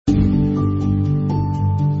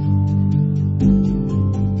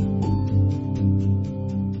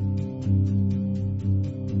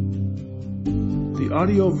The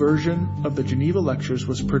audio version of the Geneva Lectures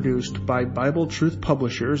was produced by Bible Truth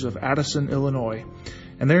Publishers of Addison, Illinois,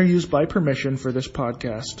 and they are used by permission for this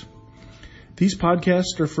podcast. These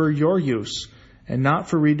podcasts are for your use and not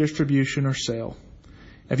for redistribution or sale.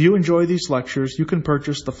 If you enjoy these lectures, you can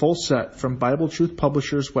purchase the full set from Bible Truth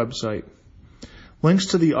Publishers' website. Links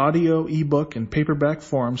to the audio, ebook, and paperback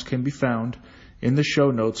forms can be found in the show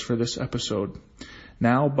notes for this episode.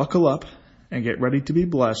 Now, buckle up and get ready to be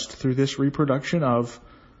blessed through this reproduction of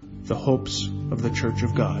The Hopes of the Church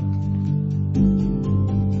of God.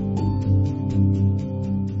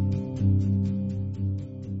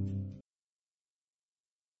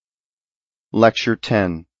 Lecture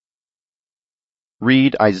 10.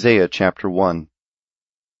 Read Isaiah chapter 1.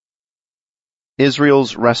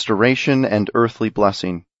 Israel's restoration and earthly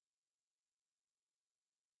blessing.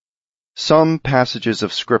 Some passages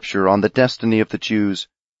of Scripture on the destiny of the Jews,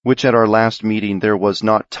 which at our last meeting there was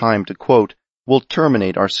not time to quote, will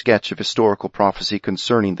terminate our sketch of historical prophecy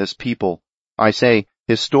concerning this people. I say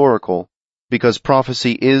historical, because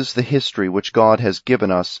prophecy is the history which God has given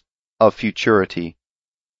us of futurity.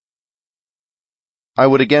 I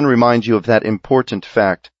would again remind you of that important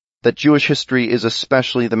fact, that Jewish history is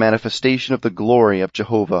especially the manifestation of the glory of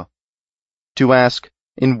Jehovah. To ask,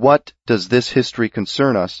 in what does this history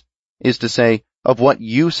concern us, is to say, of what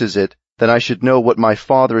use is it that I should know what my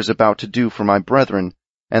Father is about to do for my brethren,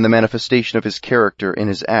 and the manifestation of his character in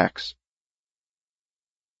his acts?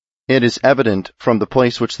 It is evident from the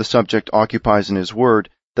place which the subject occupies in his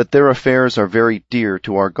word, that their affairs are very dear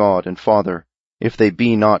to our God and Father, if they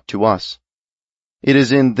be not to us. It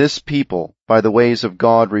is in this people, by the ways of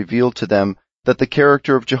God revealed to them, that the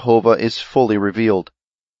character of Jehovah is fully revealed,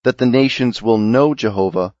 that the nations will know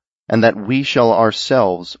Jehovah, and that we shall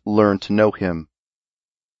ourselves learn to know him.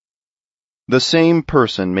 The same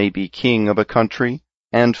person may be king of a country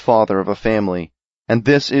and father of a family, and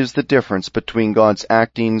this is the difference between God's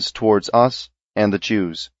actings towards us and the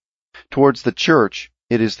Jews. Towards the church,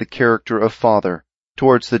 it is the character of Father.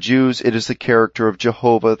 Towards the Jews, it is the character of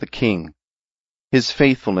Jehovah the King. His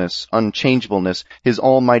faithfulness, unchangeableness, his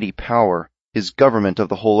almighty power, his government of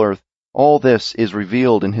the whole earth, all this is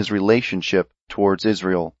revealed in his relationship towards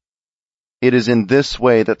Israel. It is in this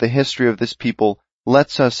way that the history of this people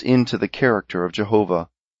lets us into the character of Jehovah.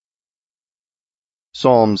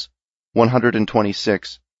 Psalms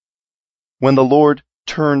 126. When the Lord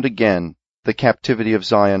turned again the captivity of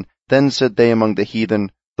Zion, then said they among the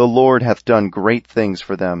heathen, the Lord hath done great things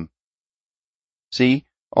for them. See,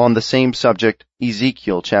 on the same subject,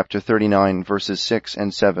 Ezekiel chapter 39, verses 6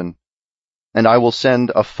 and 7. And I will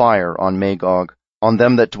send a fire on Magog, on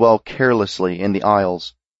them that dwell carelessly in the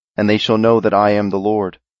isles, and they shall know that I am the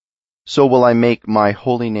Lord. So will I make my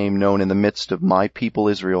holy name known in the midst of my people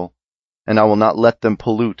Israel, and I will not let them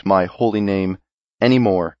pollute my holy name any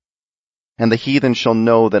more. And the heathen shall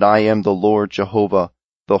know that I am the Lord Jehovah,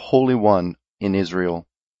 the Holy One in Israel.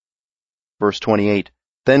 Verse 28.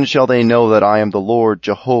 Then shall they know that I am the Lord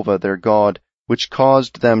Jehovah their God, which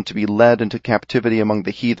caused them to be led into captivity among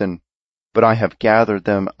the heathen, but I have gathered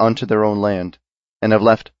them unto their own land, and have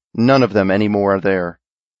left none of them any more there.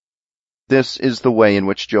 This is the way in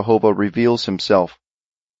which Jehovah reveals himself.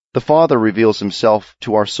 The Father reveals himself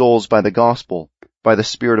to our souls by the gospel, by the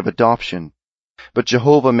Spirit of adoption, but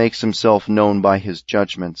Jehovah makes himself known by his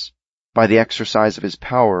judgments, by the exercise of his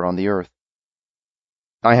power on the earth.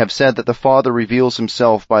 I have said that the Father reveals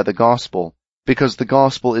himself by the gospel, because the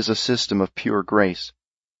gospel is a system of pure grace,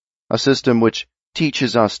 a system which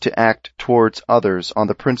teaches us to act towards others on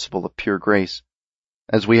the principle of pure grace,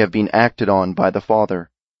 as we have been acted on by the Father.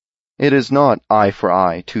 It is not eye for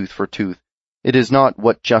eye, tooth for tooth. It is not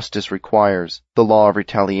what justice requires, the law of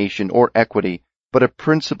retaliation or equity, but a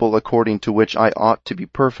principle according to which I ought to be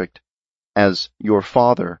perfect, as your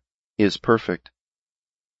Father is perfect.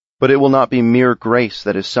 But it will not be mere grace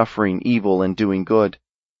that is suffering evil and doing good.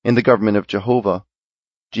 In the government of Jehovah,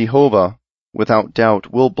 Jehovah, without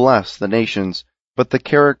doubt, will bless the nations, but the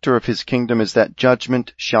character of his kingdom is that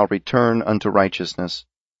judgment shall return unto righteousness.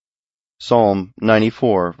 Psalm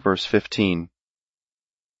 94, verse 15.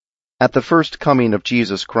 At the first coming of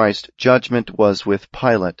Jesus Christ, judgment was with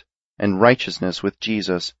Pilate, and righteousness with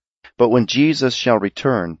Jesus. But when Jesus shall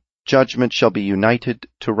return, judgment shall be united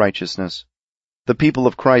to righteousness. The people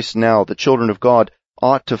of Christ now, the children of God,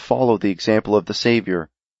 ought to follow the example of the Savior,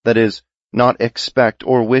 that is, not expect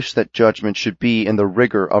or wish that judgment should be in the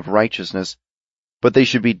rigor of righteousness, but they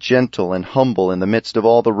should be gentle and humble in the midst of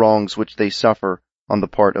all the wrongs which they suffer on the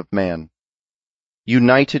part of man.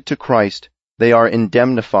 United to Christ, they are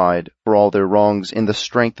indemnified for all their wrongs in the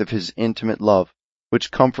strength of his intimate love,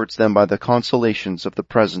 which comforts them by the consolations of the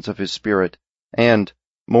presence of his Spirit, and,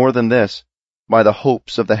 more than this, by the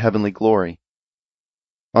hopes of the heavenly glory.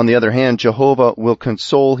 On the other hand, Jehovah will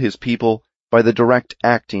console his people by the direct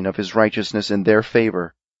acting of his righteousness in their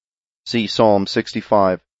favor. See Psalm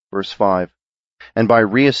 65, verse 5, and by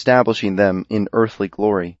re-establishing them in earthly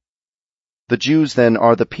glory. The Jews, then,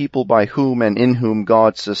 are the people by whom and in whom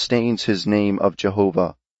God sustains his name of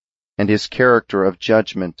Jehovah, and his character of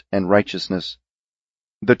judgment and righteousness.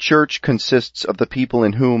 The church consists of the people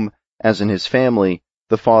in whom, as in his family,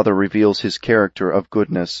 the Father reveals his character of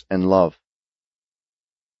goodness and love.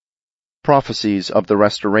 Prophecies of the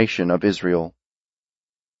restoration of Israel.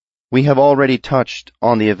 We have already touched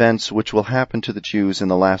on the events which will happen to the Jews in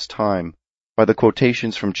the last time, by the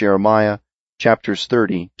quotations from Jeremiah, chapters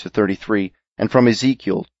 30 to 33, and from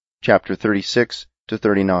Ezekiel, chapter 36 to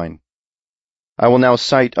 39. I will now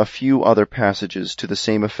cite a few other passages to the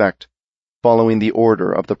same effect, following the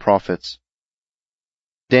order of the prophets.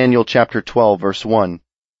 Daniel chapter 12, verse 1.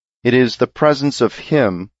 It is the presence of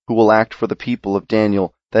him who will act for the people of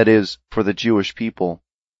Daniel, that is, for the Jewish people.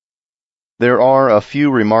 There are a few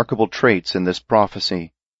remarkable traits in this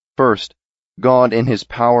prophecy. First, God in his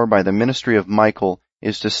power by the ministry of Michael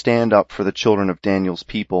is to stand up for the children of Daniel's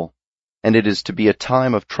people, and it is to be a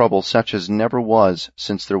time of trouble such as never was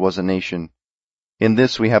since there was a nation. In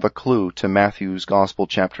this we have a clue to Matthew's Gospel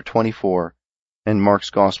chapter 24 and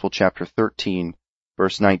Mark's Gospel chapter 13,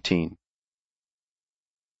 verse 19.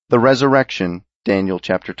 The resurrection, Daniel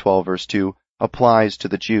chapter 12, verse 2, applies to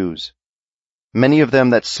the Jews. Many of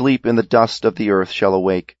them that sleep in the dust of the earth shall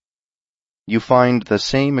awake. You find the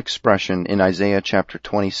same expression in Isaiah chapter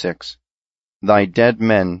 26. Thy dead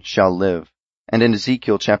men shall live, and in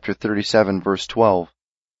Ezekiel chapter 37, verse 12.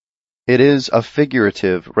 It is a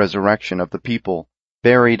figurative resurrection of the people,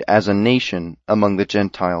 buried as a nation among the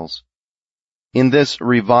Gentiles. In this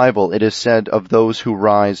revival it is said of those who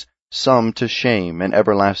rise, some to shame and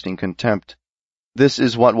everlasting contempt. This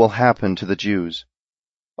is what will happen to the Jews.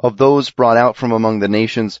 Of those brought out from among the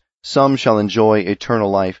nations, some shall enjoy eternal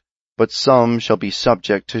life, but some shall be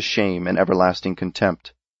subject to shame and everlasting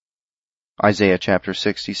contempt. Isaiah chapter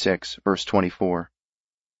 66, verse 24.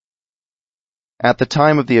 At the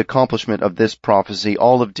time of the accomplishment of this prophecy,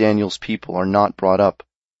 all of Daniel's people are not brought up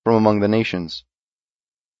from among the nations.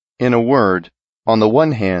 In a word, on the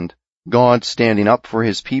one hand, God standing up for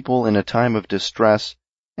his people in a time of distress,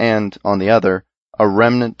 and, on the other, a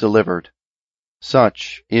remnant delivered.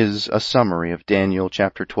 Such is a summary of Daniel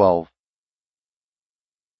chapter 12.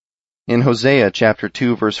 In Hosea chapter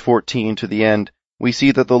 2, verse 14 to the end, we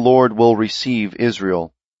see that the Lord will receive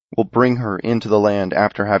Israel, will bring her into the land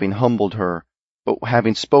after having humbled her, but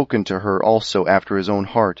having spoken to her also after his own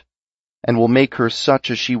heart, and will make her such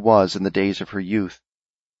as she was in the days of her youth.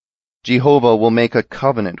 Jehovah will make a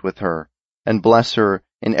covenant with her, and bless her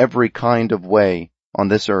in every kind of way on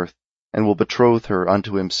this earth, and will betroth her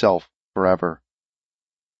unto himself forever.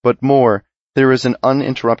 But more, there is an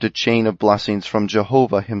uninterrupted chain of blessings from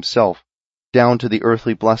Jehovah himself, down to the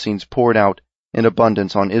earthly blessings poured out in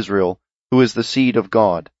abundance on Israel, who is the seed of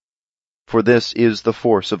God. For this is the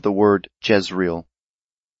force of the word Jezreel.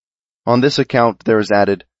 On this account there is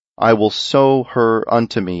added, I will sow her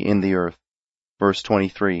unto me in the earth. Verse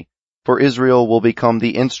 23. For Israel will become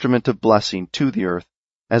the instrument of blessing to the earth,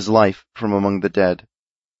 as life from among the dead.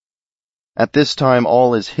 At this time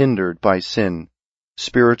all is hindered by sin.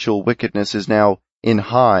 Spiritual wickedness is now in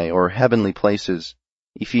high or heavenly places.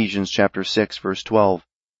 Ephesians chapter 6, verse 12.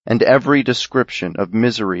 And every description of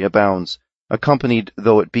misery abounds, accompanied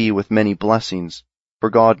though it be with many blessings, for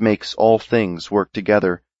God makes all things work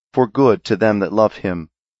together for good to them that love him.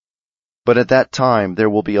 But at that time there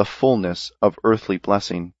will be a fullness of earthly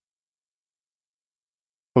blessing.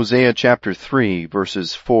 Hosea chapter 3,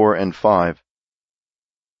 verses 4 and 5.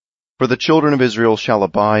 For the children of Israel shall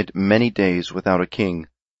abide many days without a king,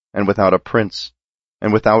 and without a prince,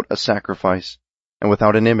 and without a sacrifice, and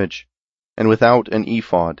without an image, and without an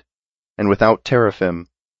ephod, and without teraphim.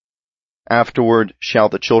 Afterward shall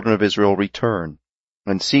the children of Israel return,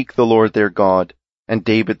 and seek the Lord their God, and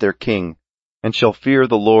David their king, and shall fear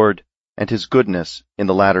the Lord and his goodness in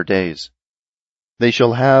the latter days. They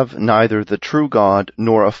shall have neither the true God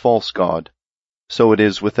nor a false God. So it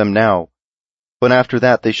is with them now. But after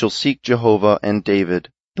that they shall seek Jehovah and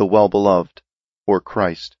David, the well-beloved, or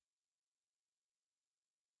Christ.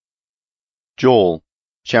 Joel,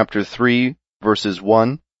 chapter 3, verses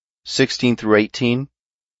 1, 16 through 18,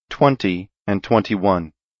 20, and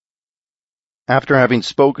 21. After having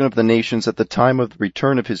spoken of the nations at the time of the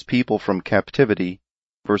return of his people from captivity,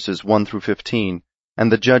 verses 1 through 15,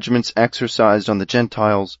 and the judgments exercised on the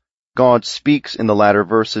Gentiles, God speaks in the latter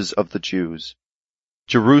verses of the Jews.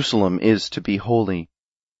 Jerusalem is to be holy.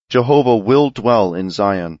 Jehovah will dwell in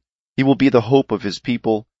Zion. He will be the hope of his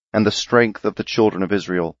people and the strength of the children of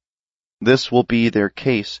Israel. This will be their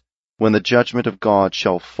case when the judgment of God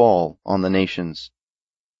shall fall on the nations.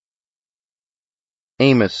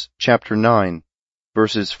 Amos chapter 9,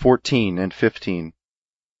 verses 14 and 15.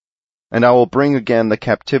 And I will bring again the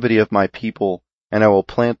captivity of my people, and I will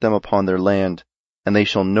plant them upon their land, and they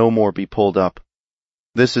shall no more be pulled up.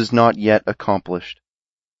 This is not yet accomplished.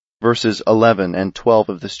 Verses 11 and 12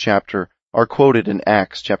 of this chapter are quoted in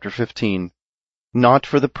Acts chapter 15, not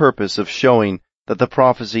for the purpose of showing that the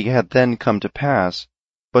prophecy had then come to pass,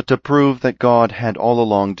 but to prove that God had all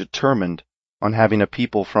along determined on having a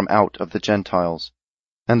people from out of the Gentiles,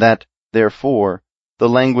 and that, therefore, the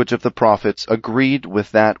language of the prophets agreed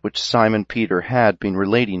with that which Simon Peter had been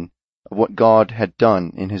relating of what God had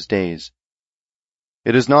done in his days.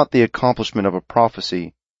 It is not the accomplishment of a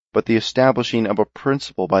prophecy, but the establishing of a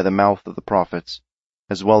principle by the mouth of the prophets,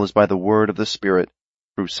 as well as by the word of the Spirit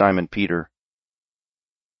through Simon Peter.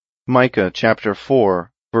 Micah chapter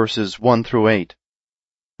 4, verses 1 through 8.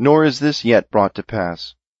 Nor is this yet brought to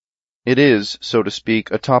pass. It is, so to speak,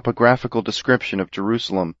 a topographical description of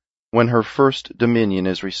Jerusalem when her first dominion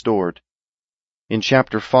is restored. In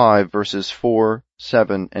chapter 5, verses 4,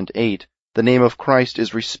 7, and 8, the name of Christ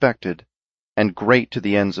is respected, and great to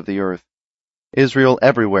the ends of the earth. Israel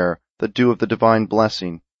everywhere, the dew of the divine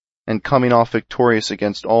blessing, and coming off victorious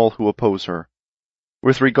against all who oppose her.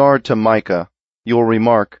 With regard to Micah, you will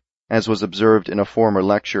remark, as was observed in a former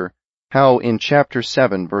lecture, how in chapter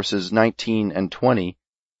 7, verses 19 and 20,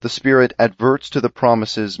 the Spirit adverts to the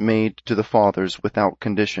promises made to the fathers without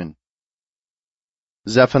condition.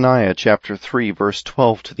 Zephaniah chapter 3, verse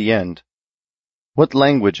 12 to the end. What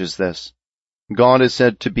language is this? God is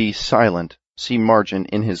said to be silent, see margin,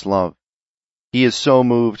 in his love. He is so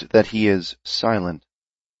moved that he is silent.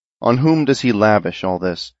 On whom does he lavish all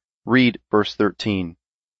this? Read verse 13.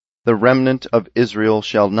 The remnant of Israel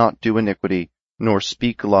shall not do iniquity, nor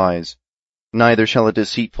speak lies. Neither shall a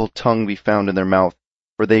deceitful tongue be found in their mouth,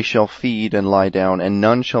 for they shall feed and lie down, and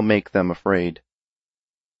none shall make them afraid.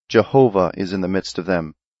 Jehovah is in the midst of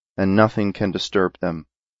them, and nothing can disturb them.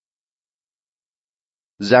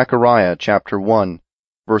 Zechariah chapter 1,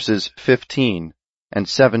 verses 15 and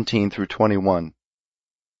 17 through 21.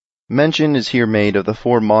 Mention is here made of the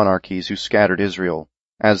 4 monarchies who scattered Israel,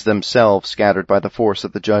 as themselves scattered by the force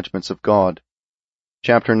of the judgments of God.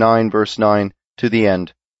 Chapter 9, verse 9, to the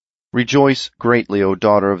end. Rejoice greatly, O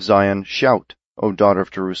daughter of Zion, shout, O daughter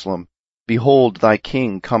of Jerusalem. Behold, thy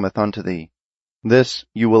king cometh unto thee. This,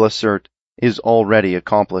 you will assert, is already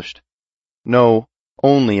accomplished. No,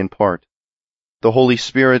 only in part. The Holy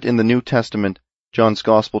Spirit in the New Testament, John's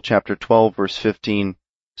Gospel chapter 12, verse 15,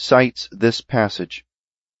 cites this passage,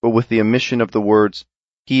 but with the omission of the words,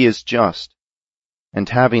 he is just, and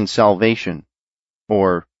having salvation,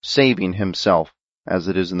 or saving himself, as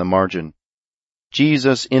it is in the margin.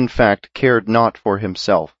 Jesus, in fact, cared not for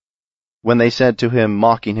himself. When they said to him,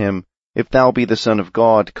 mocking him, If thou be the Son of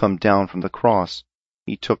God, come down from the cross,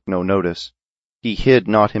 he took no notice. He hid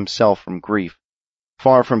not himself from grief.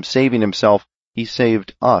 Far from saving himself, he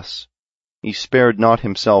saved us. He spared not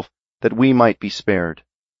himself, that we might be spared.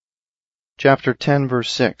 Chapter 10,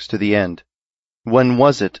 verse 6, to the end. When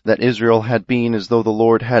was it that Israel had been as though the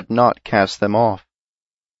Lord had not cast them off?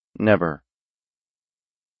 Never.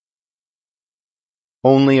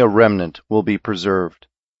 Only a remnant will be preserved.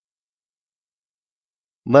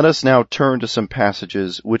 Let us now turn to some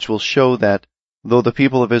passages which will show that, though the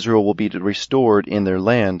people of Israel will be restored in their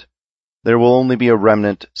land, there will only be a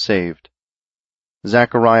remnant saved.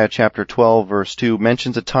 Zechariah chapter 12, verse 2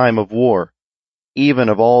 mentions a time of war, even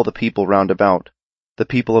of all the people round about, the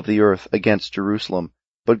people of the earth against Jerusalem,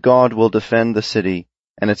 but God will defend the city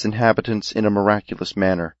and its inhabitants in a miraculous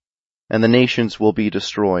manner, and the nations will be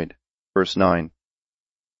destroyed. Verse 9.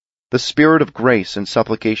 The Spirit of grace and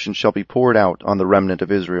supplication shall be poured out on the remnant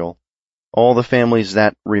of Israel, all the families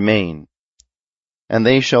that remain. And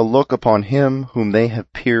they shall look upon him whom they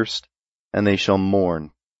have pierced, and they shall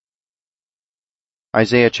mourn.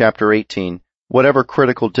 Isaiah chapter 18. Whatever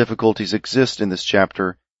critical difficulties exist in this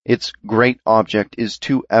chapter, its great object is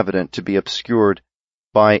too evident to be obscured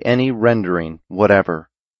by any rendering whatever.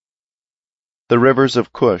 The rivers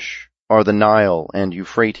of Cush are the Nile and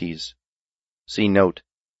Euphrates. See note.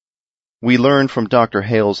 We learn from Dr.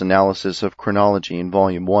 Hale's analysis of chronology in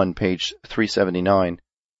Volume 1, page 379,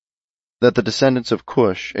 that the descendants of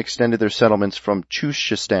Cush extended their settlements from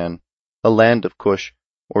Chushistan, a land of Cush,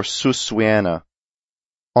 or Suswiana,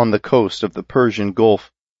 on the coast of the Persian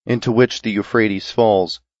Gulf, into which the Euphrates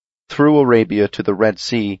falls, through Arabia to the Red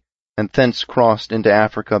Sea, and thence crossed into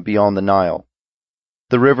Africa beyond the Nile.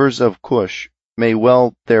 The rivers of Cush may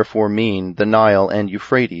well therefore mean the Nile and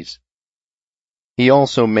Euphrates. He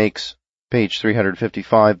also makes, page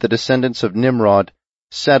 355, the descendants of Nimrod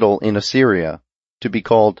settle in Assyria, to be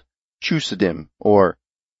called Chusidim, or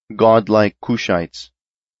godlike Cushites,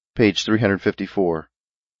 page 354.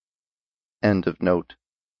 End of note.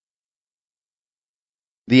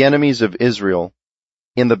 The enemies of Israel,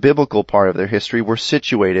 in the biblical part of their history, were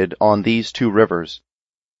situated on these two rivers.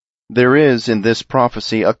 There is in this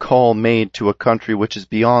prophecy a call made to a country which is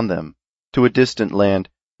beyond them, to a distant land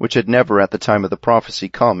which had never at the time of the prophecy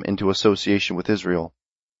come into association with Israel.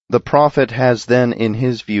 The prophet has then in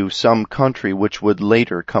his view some country which would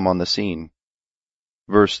later come on the scene.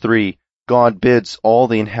 Verse 3, God bids all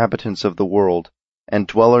the inhabitants of the world and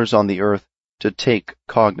dwellers on the earth to take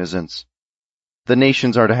cognizance. The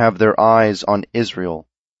nations are to have their eyes on Israel.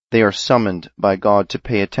 They are summoned by God to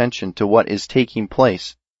pay attention to what is taking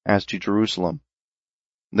place as to Jerusalem.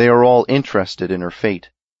 They are all interested in her fate.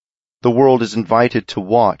 The world is invited to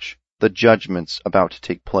watch the judgments about to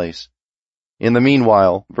take place. In the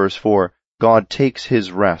meanwhile, verse 4, God takes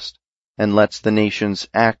his rest and lets the nations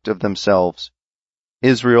act of themselves.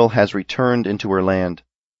 Israel has returned into her land.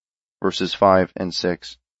 Verses 5 and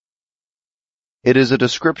 6. It is a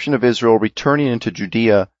description of Israel returning into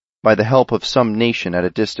Judea by the help of some nation at a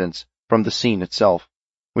distance from the scene itself,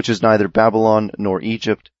 which is neither Babylon nor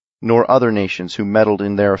Egypt nor other nations who meddled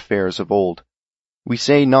in their affairs of old. We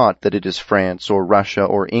say not that it is France or Russia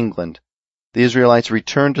or England. The Israelites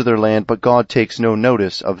return to their land, but God takes no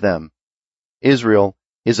notice of them. Israel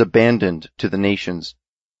is abandoned to the nations,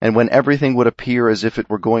 and when everything would appear as if it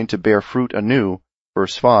were going to bear fruit anew,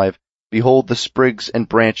 verse 5, behold the sprigs and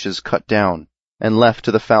branches cut down, and left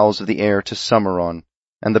to the fowls of the air to summer on,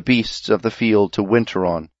 and the beasts of the field to winter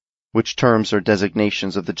on, which terms are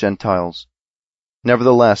designations of the Gentiles.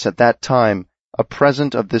 Nevertheless, at that time, a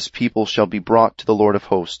present of this people shall be brought to the Lord of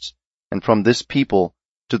hosts, and from this people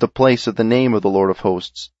to the place of the name of the Lord of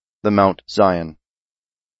hosts, the Mount Zion.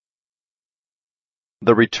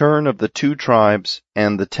 The return of the 2 tribes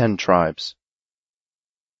and the 10 tribes.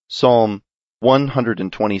 Psalm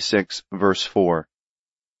 126, verse 4.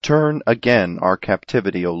 Turn again our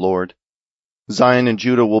captivity, O Lord. Zion and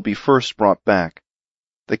Judah will be first brought back.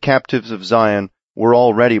 The captives of Zion were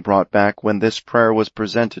already brought back when this prayer was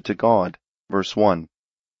presented to God. Verse 1.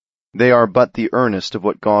 They are but the earnest of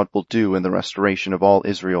what God will do in the restoration of all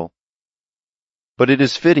Israel. But it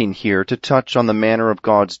is fitting here to touch on the manner of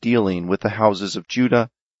God's dealing with the houses of Judah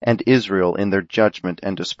and Israel in their judgment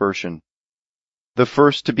and dispersion. The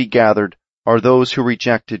first to be gathered are those who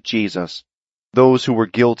rejected Jesus, those who were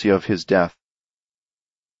guilty of his death.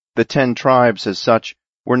 The 10 tribes, as such,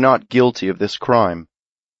 were not guilty of this crime.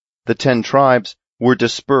 The 10 tribes were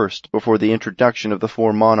dispersed before the introduction of the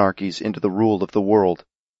 4 monarchies into the rule of the world.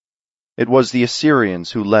 It was the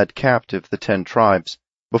Assyrians who led captive the 10 tribes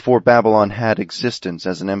before Babylon had existence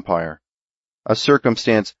as an empire, a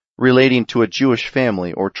circumstance relating to a Jewish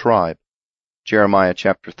family or tribe. Jeremiah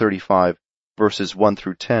chapter 35, verses 1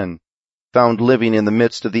 through 10, found living in the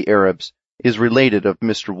midst of the Arabs, is related of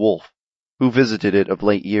Mr. Wolfe, who visited it of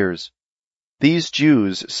late years. These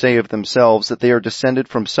Jews say of themselves that they are descended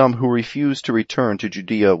from some who refused to return to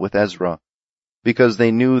Judea with Ezra, because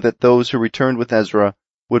they knew that those who returned with Ezra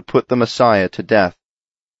would put the Messiah to death,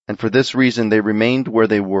 and for this reason they remained where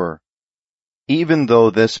they were. Even though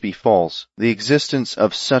this be false, the existence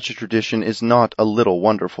of such a tradition is not a little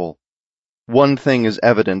wonderful. One thing is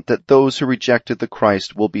evident, that those who rejected the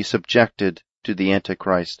Christ will be subjected to the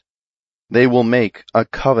Antichrist. They will make a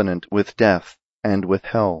covenant with death and with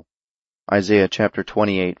hell. Isaiah chapter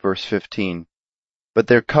 28, verse 15. But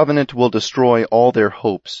their covenant will destroy all their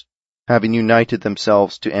hopes. Having united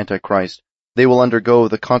themselves to Antichrist, they will undergo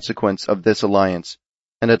the consequence of this alliance,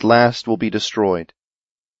 and at last will be destroyed.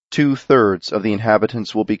 2/3 of the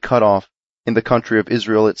inhabitants will be cut off in the country of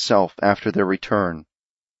Israel itself after their return.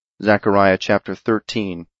 Zechariah chapter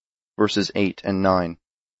 13, verses 8 and 9.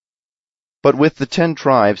 But with the 10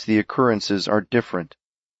 tribes the occurrences are different,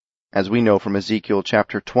 as we know from Ezekiel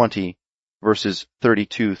chapter 20, verses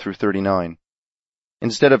 32 through 39.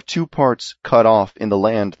 Instead of 2 parts cut off in the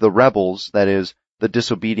land, the rebels, that is, the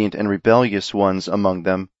disobedient and rebellious ones among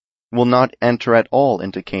them, will not enter at all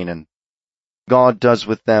into Canaan. God does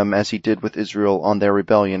with them as he did with Israel on their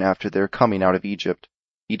rebellion after their coming out of Egypt.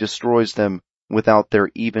 He destroys them without their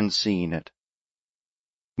even seeing it.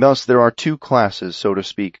 Thus there are 2 classes, so to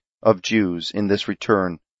speak, of Jews in this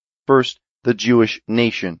return. First, the Jewish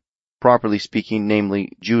nation, properly speaking,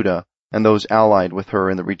 namely Judah, and those allied with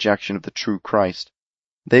her in the rejection of the true Christ.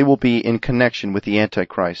 They will be in connection with the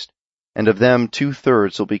Antichrist, and of them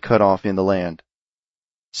 2/3 will be cut off in the land.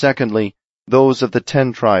 Secondly, those of the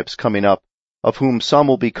 10 tribes coming up, of whom some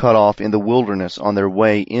will be cut off in the wilderness on their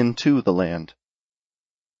way into the land.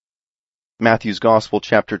 Matthew's Gospel,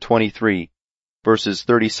 chapter 23, verses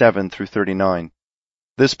 37 through 39.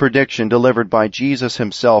 This prediction delivered by Jesus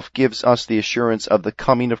himself gives us the assurance of the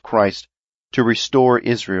coming of Christ to restore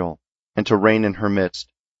Israel and to reign in her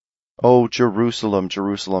midst. O Jerusalem,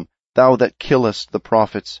 Jerusalem, thou that killest the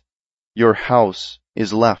prophets, your house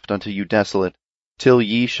is left unto you desolate, till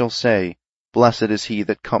ye shall say, Blessed is he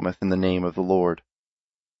that cometh in the name of the Lord.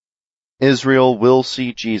 Israel will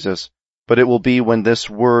see Jesus, but it will be when this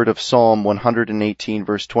word of Psalm 118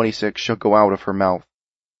 verse 26 shall go out of her mouth.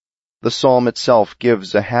 The psalm itself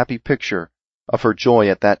gives a happy picture of her joy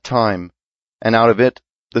at that time, and out of it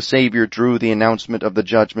the Savior drew the announcement of the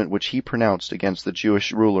judgment which he pronounced against the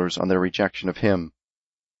Jewish rulers on their rejection of him.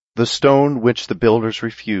 The stone which the builders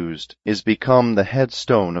refused is become the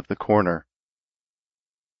headstone of the corner.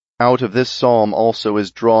 Out of this psalm also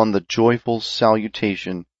is drawn the joyful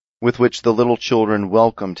salutation with which the little children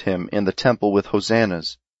welcomed him in the temple with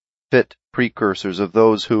hosannas, fit precursors of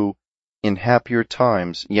those who, in happier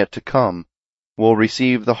times yet to come, will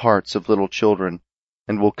receive the hearts of little children,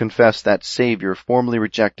 and will confess that Savior formerly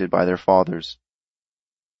rejected by their fathers.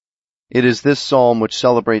 It is this psalm which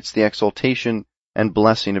celebrates the exaltation and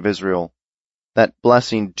blessing of Israel, that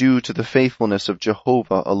blessing due to the faithfulness of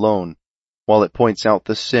Jehovah alone, while it points out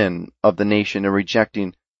the sin of the nation in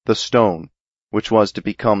rejecting the stone, which was to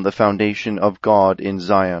become the foundation of God in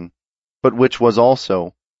Zion, but which was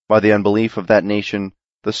also, by the unbelief of that nation,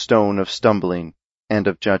 the stone of stumbling and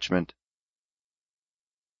of judgment.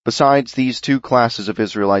 Besides these 2 classes of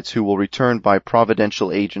Israelites who will return by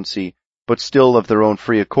providential agency, but still of their own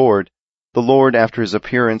free accord, the Lord after his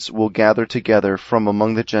appearance will gather together from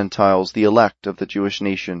among the Gentiles the elect of the Jewish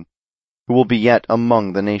nation, who will be yet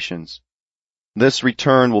among the nations. This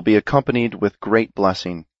return will be accompanied with great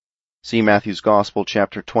blessing. See Matthew's Gospel,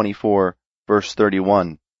 chapter 24, verse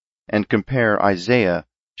 31, and compare Isaiah,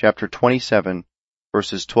 chapter 27,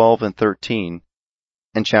 verses 12 and 13,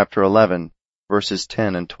 and chapter 11, verses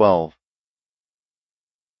 10 and 12.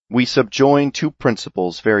 We subjoin 2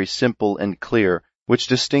 principles, very simple and clear, which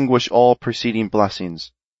distinguish all preceding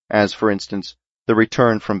blessings, as, for instance, the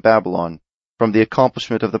return from Babylon, from the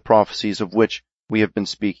accomplishment of the prophecies of which we have been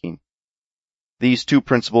speaking. These 2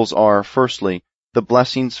 principles are, firstly, the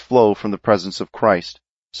blessings flow from the presence of Christ,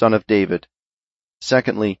 Son of David.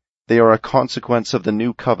 Secondly, they are a consequence of the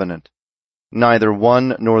new covenant. Neither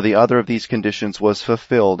one nor the other of these conditions was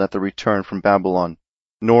fulfilled at the return from Babylon,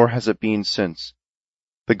 nor has it been since.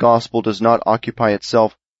 The gospel does not occupy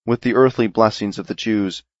itself with the earthly blessings of the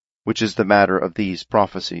Jews, which is the matter of these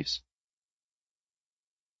prophecies.